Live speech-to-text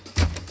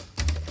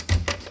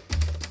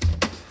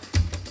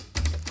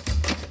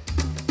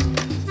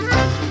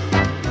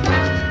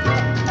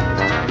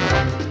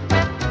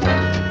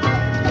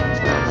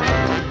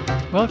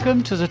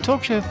Welcome to the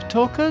Talk Show for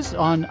Talkers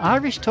on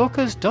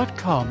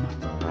irishtalkers.com.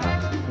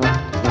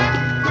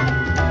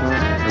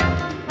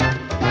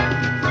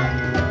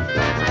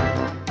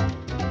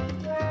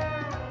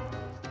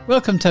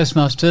 Welcome,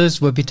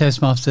 Toastmasters, would-be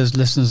Toastmasters,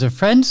 listeners and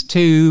friends,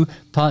 to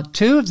part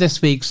 2 of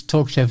this week's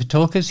Talk Show for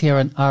Talkers here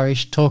on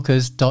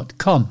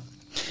irishtalkers.com.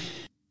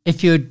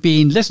 If you had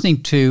been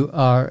listening to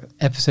our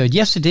episode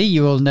yesterday,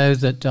 you will know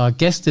that our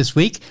guest this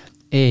week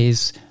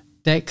is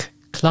Dec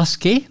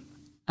Kluske,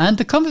 and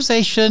the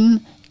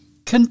conversation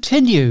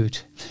continued.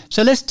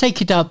 So let's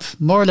take it up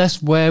more or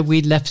less where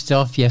we left it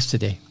off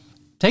yesterday.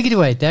 Take it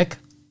away, Dec.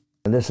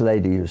 And this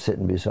lady who's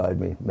sitting beside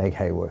me, Meg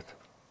Hayworth.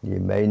 You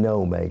may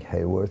know Meg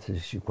Hayworth.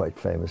 She's a quite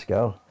famous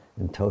girl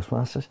in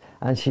Toastmasters.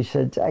 And she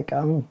said, Dec,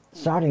 I'm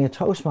starting a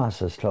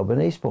Toastmasters club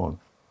in Eastbourne.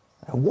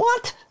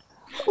 What?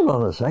 Hold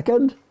on a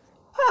second.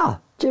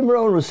 Jim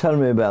Rohn was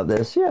telling me about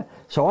this, yeah.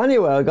 So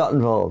anyway, I got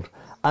involved.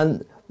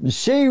 And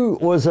she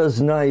was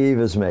as naive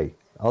as me,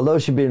 although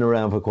she'd been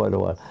around for quite a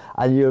while.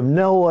 And you have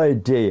no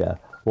idea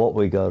what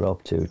we got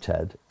up to,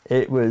 Ted.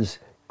 It was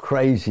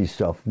crazy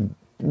stuff.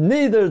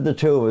 Neither of the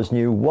two of us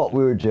knew what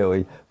we were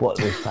doing, but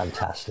it was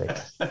fantastic.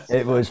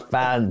 It was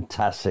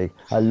fantastic.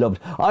 I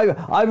loved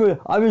it.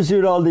 I was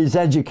doing all these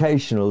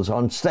educationals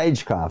on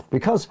stagecraft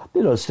because,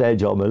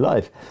 stage all my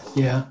life.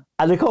 Yeah.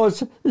 And of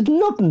course, it's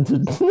nothing to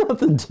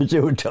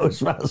do with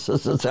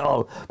Toastmasters at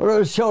all. But I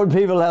was showing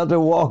people how to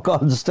walk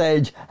on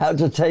stage, how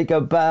to take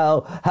a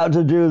bow, how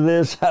to do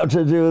this, how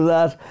to do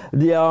that,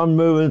 the arm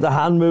movements, the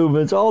hand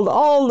movements,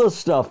 all the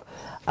stuff.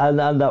 And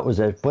that was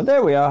it. But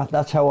there we are.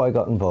 That's how I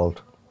got involved.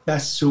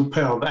 That's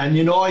superb. And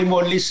I'm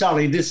only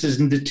sorry this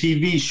isn't a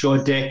TV show,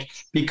 Dec,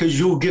 because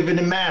you've given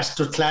a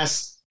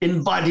masterclass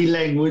in body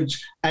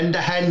language and the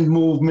hand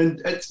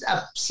movement. It's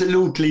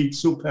absolutely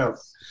superb.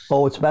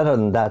 Oh, it's better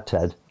than that,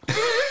 Ted.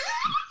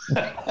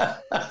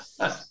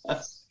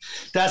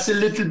 That's a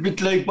little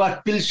bit like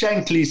what Bill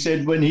Shankly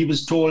said when he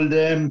was told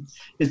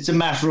it's a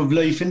matter of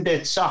life and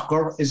death.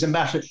 Soccer is a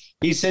matter.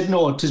 He said,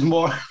 no, it is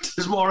more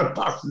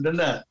important than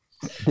that.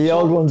 The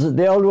old ones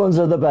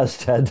are the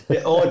best, Ted.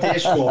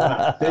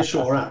 They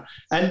sure are.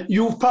 And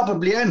you've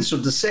probably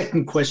answered the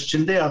second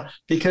question there,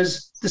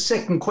 because the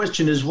second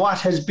question is, what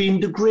has been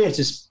the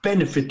greatest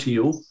benefit to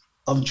you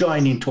of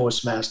joining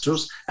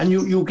Toastmasters? And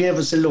you gave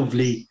us a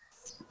lovely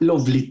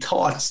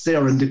thoughts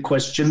there in the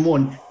question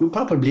one. You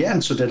probably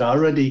answered it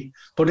already,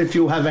 but if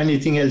you have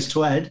anything else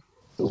to add.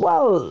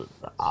 Well,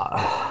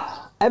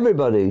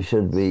 everybody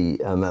should be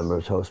a member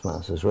of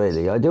Toastmasters,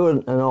 really. I do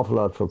an awful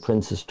lot for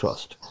Prince's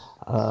Trust.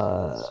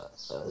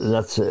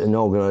 That's an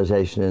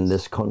organisation in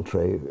this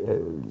country.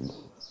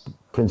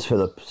 Prince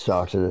Philip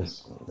started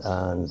it,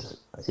 and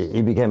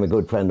he became a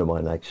good friend of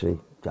mine, actually.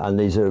 And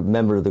he's a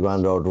member of the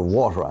Grand Order of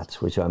Water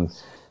Rats, which I'm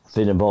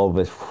been involved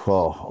with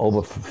for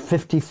over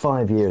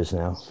 55 years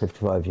now,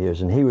 55 years,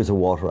 and he was a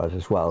water rat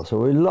as well, so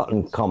we had a lot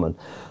in common.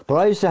 But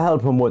I used to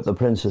help him with the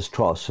Prince's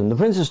Trust, and the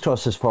Prince's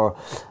Trust is for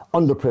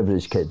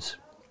underprivileged kids.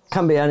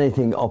 Can be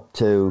anything up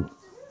to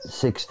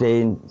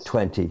 16,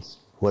 20,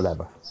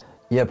 whatever.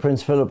 Yeah,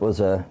 Prince Philip was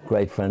a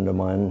great friend of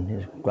mine.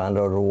 He's Grand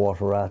Order of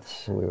Water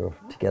Rats. We were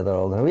together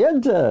all the time. We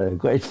had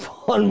great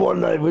fun one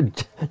night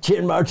with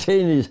gin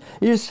martinis.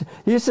 He used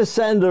to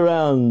send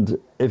around,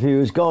 if he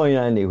was going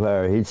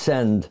anywhere, he'd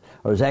send,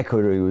 or his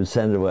secretary would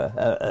send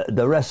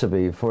the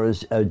recipe for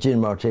his gin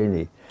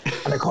martini.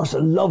 And of course,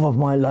 the love of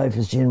my life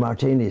is gin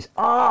martinis.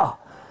 I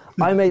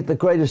make the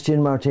greatest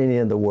gin martini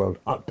in the world,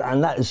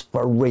 and that is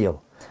for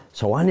real.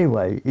 So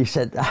anyway, he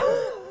said...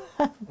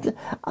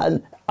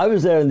 And I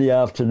was there in the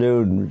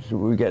afternoon, we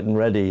were getting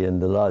ready in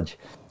the lodge,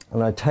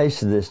 and I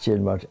tasted this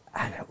gin martini,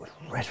 and it was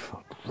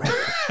dreadful.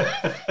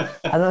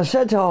 And I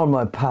said to all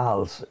my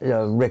pals,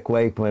 Rick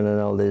Wakeman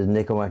and all these,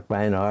 Nico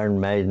McBain, Iron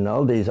Maiden,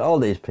 all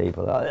these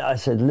people, I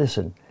said,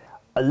 listen,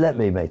 let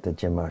me make the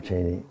gin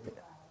martini.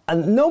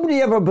 And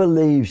nobody ever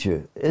believes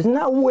you. Isn't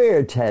that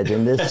weird, Ted,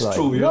 in this That's life?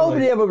 True,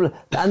 nobody ever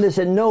and they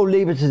said, no,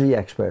 leave it to the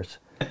experts.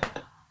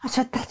 I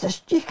said,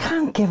 you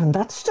can't give him,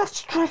 that's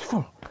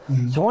dreadful.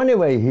 Mm-hmm. So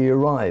anyway, he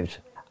arrived,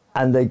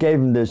 and they gave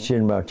him this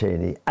gin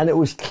martini, and it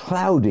was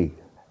cloudy.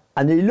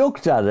 And he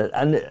looked at it,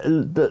 and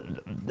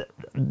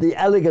the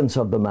elegance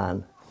of the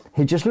man,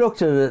 he just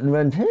looked at it and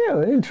went,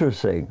 yeah,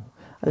 interesting.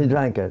 And he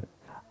drank it.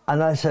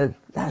 And I said,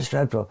 that's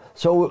dreadful.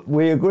 So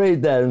we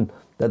agreed then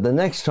that the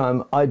next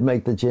time I'd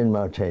make the gin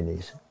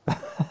martinis.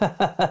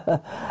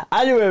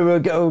 Anyway, we're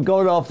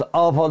going off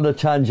on the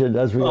tangent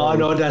as we. Oh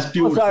no, that's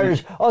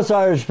beautiful. Us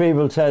Irish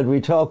people, Ted,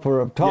 we talk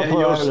for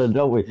Ireland,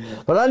 don't we?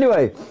 Yeah. But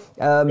anyway,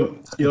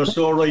 you're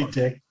so right,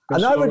 Dec.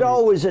 And I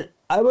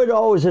would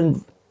always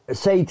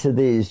say to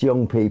these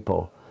young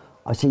people,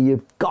 I say,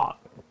 you've got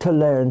to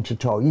learn to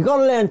talk. You've got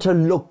to learn to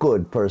look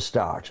good for a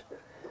start,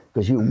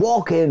 because you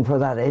walk in for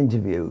that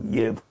interview,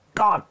 you've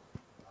got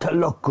to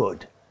look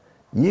good.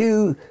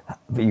 You've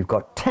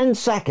got 10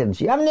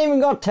 seconds. You haven't even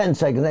got 10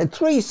 seconds.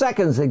 3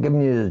 seconds they're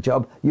giving you the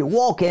job. You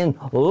walk in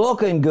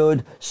looking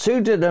good,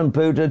 suited and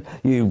booted.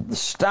 You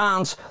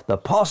stance, the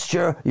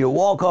posture, you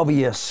walk over,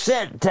 you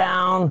sit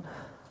down,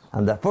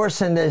 and the first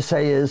thing they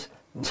say is,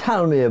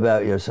 tell me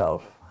about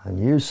yourself. and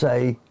you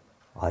say,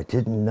 I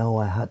didn't know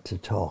I had to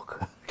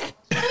talk.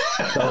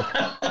 So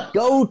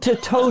go to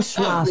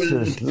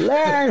Toastmasters,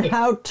 learn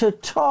how to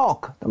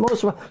talk.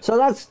 So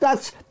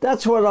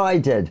that's what I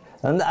did,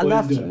 and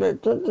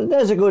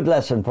there's a good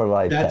lesson for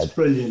life. That's Ted.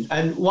 Brilliant.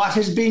 And what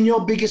has been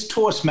your biggest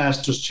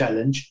Toastmasters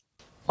challenge?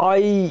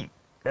 Can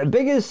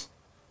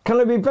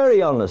I be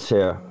very honest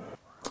here?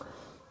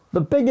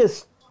 The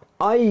biggest,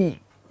 I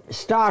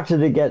started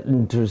to get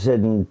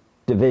interested in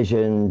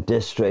division,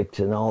 district,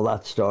 and all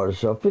that sort of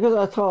stuff because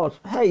I thought,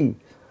 hey,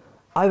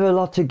 I have a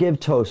lot to give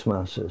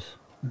Toastmasters.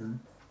 Mm-hmm.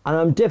 And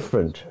I'm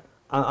different.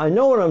 I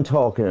know what I'm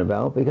talking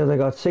about because I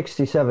got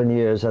 67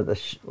 years at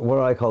what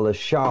I call the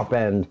sharp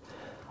end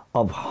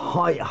of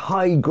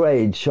high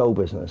grade show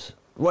business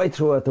right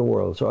throughout the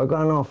world. So I've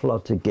got an awful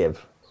lot to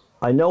give.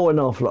 I know an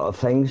awful lot of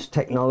things,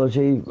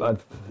 technology.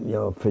 I've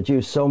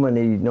produced so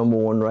many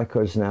 #1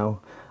 records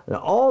now. And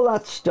all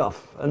that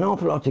stuff, an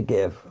awful lot to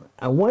give.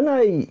 And when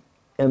I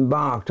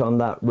embarked on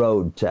that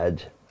road,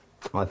 Ted,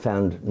 I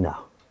found no,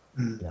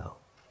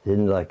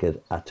 didn't like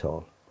it at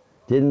all.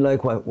 Didn't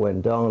like what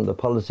went down, the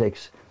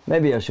politics.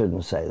 Maybe I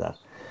shouldn't say that,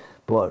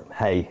 but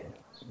hey,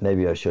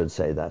 maybe I should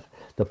say that.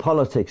 The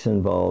politics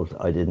involved,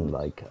 I didn't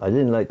like. I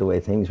didn't like the way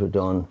things were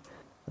done.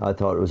 I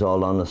thought it was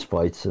all honest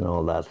fights and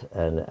all that,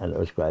 and it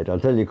was great. I'll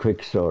tell you a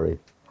quick story.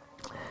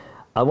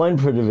 I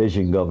went for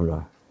division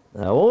governor.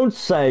 Now, I won't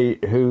say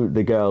who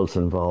the girls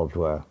involved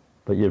were,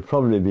 but you'll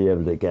probably be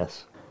able to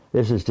guess.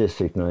 This is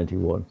District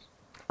 91.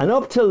 And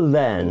up till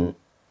then,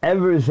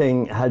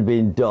 everything had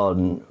been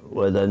done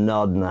with a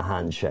nod and a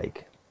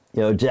handshake.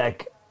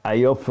 Jack, are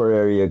you up for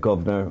area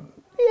governor?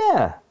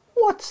 Yeah.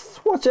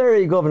 What's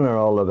area governor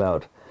all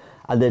about?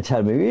 And they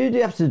tell me,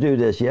 you have to do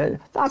this. Yeah,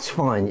 that's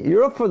fine.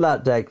 You're up for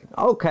that, Jack.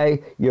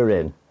 Okay, you're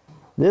in.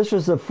 This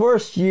was the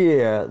first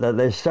year that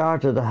they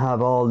started to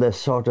have all this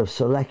sort of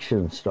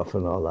selection stuff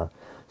and all that.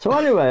 So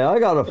anyway, I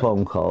got a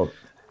phone call.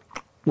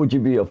 Would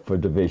you be up for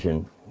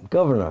division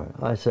governor?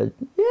 I said,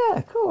 yeah,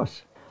 of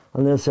course.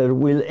 And they said,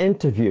 we'll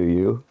interview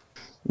you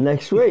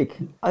next week.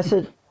 I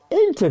said,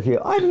 interview?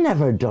 I've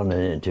never done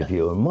an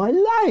interview in my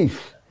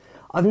life.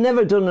 I've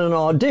never done an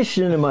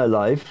audition in my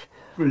life.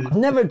 I've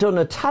never done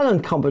a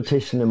talent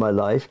competition in my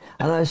life.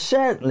 And I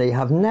certainly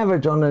have never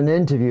done an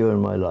interview in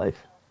my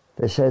life.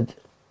 They said,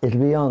 it'll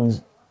be on,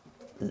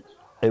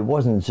 it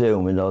wasn't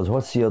Zoom,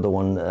 what's the other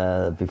one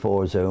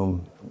before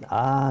Zoom?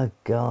 Ah,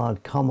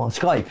 God, come on,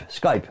 Skype.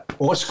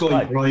 Oh,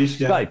 Skype, right,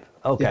 yeah. Skype,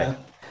 okay. Yeah.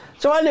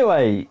 So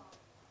anyway,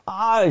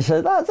 I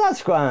said,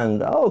 that's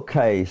grand.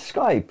 Okay,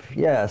 Skype,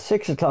 yeah,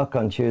 6 o'clock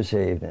on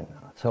Tuesday evening.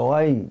 So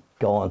I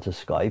go on to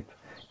Skype,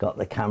 got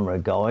the camera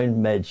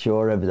going, made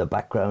sure the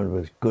background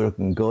was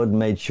looking good,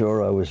 made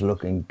sure I was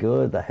looking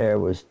good, the hair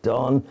was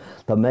done,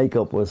 the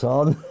makeup was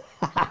on.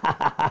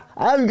 I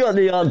haven't got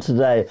any on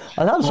today.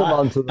 I'll have some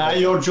on today. Now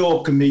you're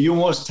joking me. You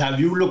must have.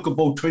 You look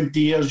about 20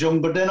 years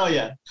younger than I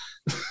am.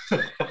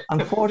 I'm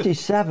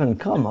 47.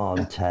 Come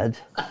on, Ted.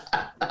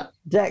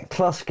 Dec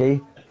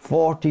Clusky,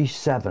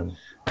 47.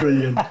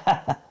 Brilliant.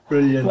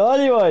 Brilliant. So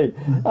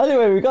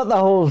anyway, we got the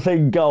whole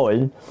thing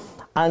going,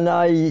 and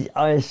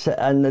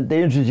and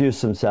they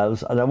introduced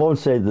themselves, and I won't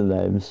say the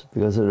names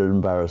because it'll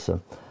embarrass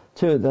them.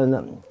 Two of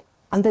them,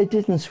 and they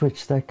didn't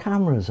switch their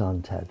cameras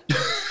on, Ted.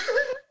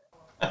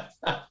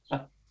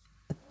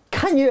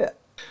 Can you?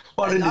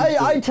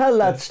 I tell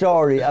that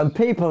story and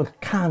people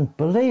can't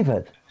believe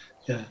it.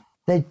 Yeah.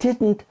 They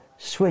didn't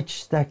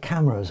switch their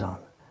cameras on.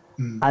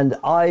 And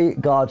I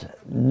got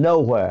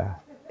nowhere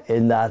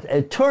in that.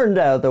 It turned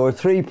out there were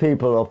 3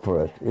 people up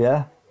for it,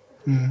 yeah?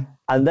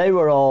 And they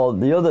were all,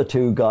 the other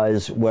 2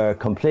 guys were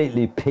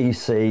completely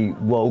PC,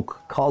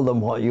 woke, call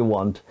them what you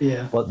want.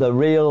 Yeah. But the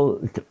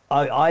real,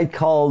 I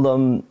call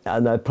them,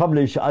 and I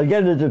probably I'll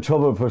get into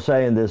trouble for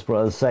saying this, but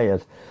I'll say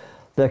it.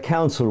 They're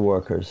council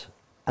workers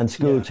and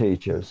school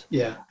teachers.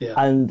 Yeah, yeah.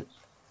 And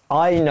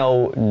I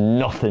know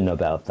nothing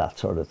about that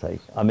sort of thing.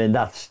 I mean,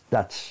 that's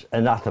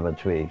anathema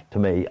to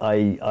me.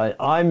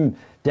 I'm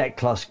Dec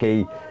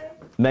Clusky,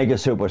 mega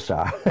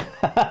superstar.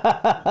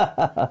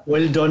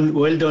 Well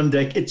done,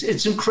 Dec.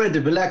 It's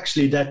incredible,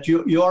 actually, that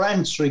you're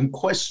answering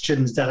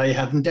questions that I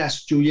haven't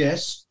asked you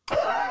yet.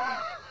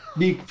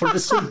 For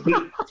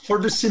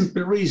the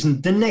simple reason,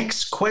 the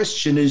next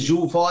question is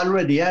you've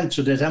already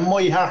answered it, and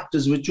my heart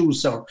is with you,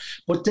 sir.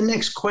 But the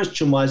next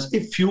question was,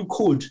 if you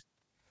could,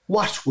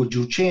 what would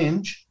you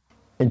change?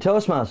 In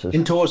Toastmasters?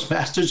 In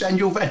Toastmasters, and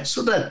you've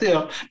answered that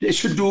there. They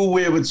should do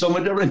away with some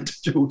of their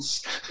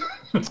interviews.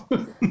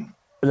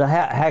 The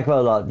heck of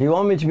a lot. Do you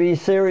want me to be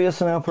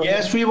serious now?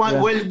 Yes, we want.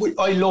 Yeah. Well,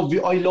 I love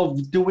you. I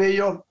love the way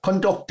you're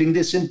conducting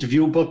this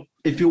interview, but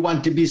if you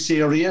want to be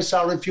serious,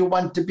 or if you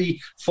want to be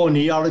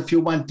funny, or if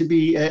you want to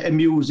be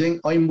amusing,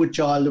 I'm with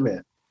you all the way.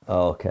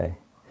 Okay.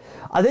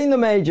 I think the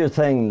major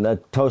thing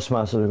that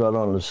Toastmasters have got to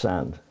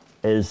understand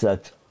is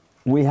that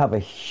we have a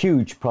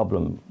huge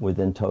problem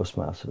within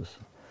Toastmasters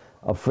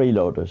of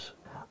freeloaders.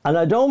 And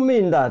I don't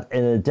mean that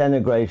in a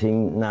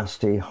denigrating,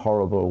 nasty,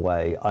 horrible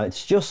way.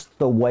 It's just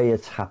the way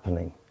it's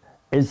happening.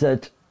 Is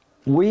that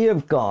we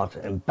have got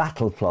in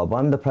Battle Club,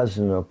 I'm the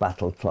president of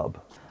Battle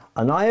Club,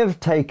 And I have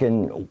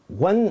taken,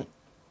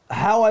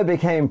 how I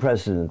became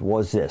president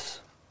was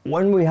this.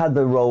 When we had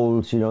the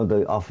roles, you know,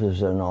 the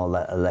officers and all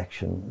that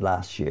election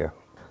last year,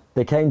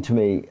 they came to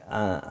me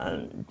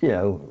and, you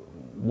know,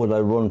 would I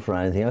run for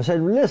anything? I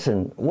said,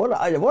 listen, what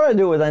I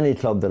do with any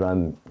club that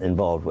I'm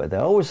involved with, I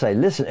always say,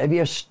 listen, if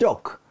you're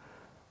stuck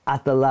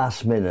at the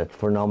last minute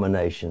for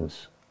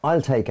nominations,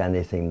 I'll take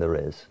anything there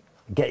is,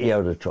 get you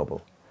out of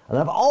trouble. And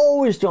I've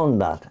always done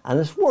that, and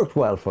it's worked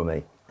well for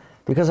me,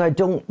 because I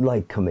don't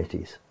like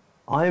committees.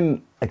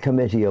 I'm a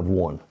committee of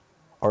 1,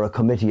 or a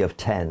committee of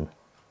 10,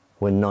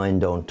 when 9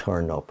 don't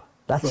turn up.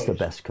 That's the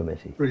best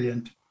committee.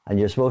 Brilliant. And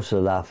you're supposed to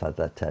laugh at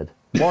that, Ted.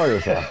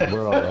 Maura's laughing,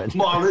 we're all right.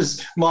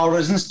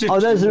 Maura's and Stitch. Oh,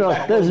 there's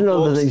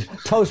another thing.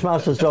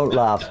 Toastmasters don't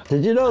laugh.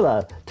 Did you know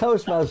that?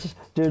 Toastmasters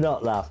do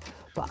not laugh.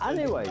 But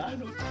anyway.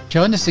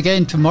 Join us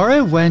again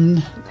tomorrow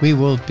when we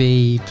will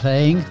be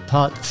playing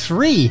part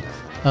 3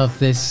 of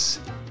this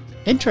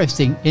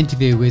interesting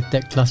interview with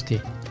Dick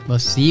Clusky. We'll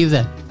see you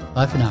then.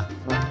 Bye for now.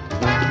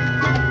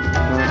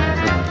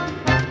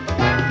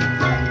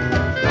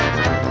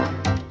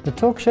 The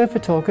Talk Show for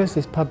Talkers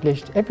is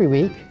published every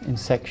week in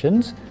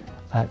sections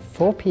at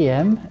 4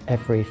 p.m.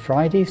 every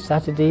Friday,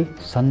 Saturday,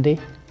 Sunday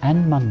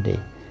and Monday.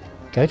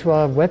 Go to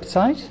our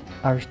website,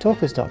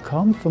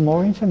 irishtalkers.com, for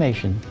more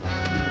information.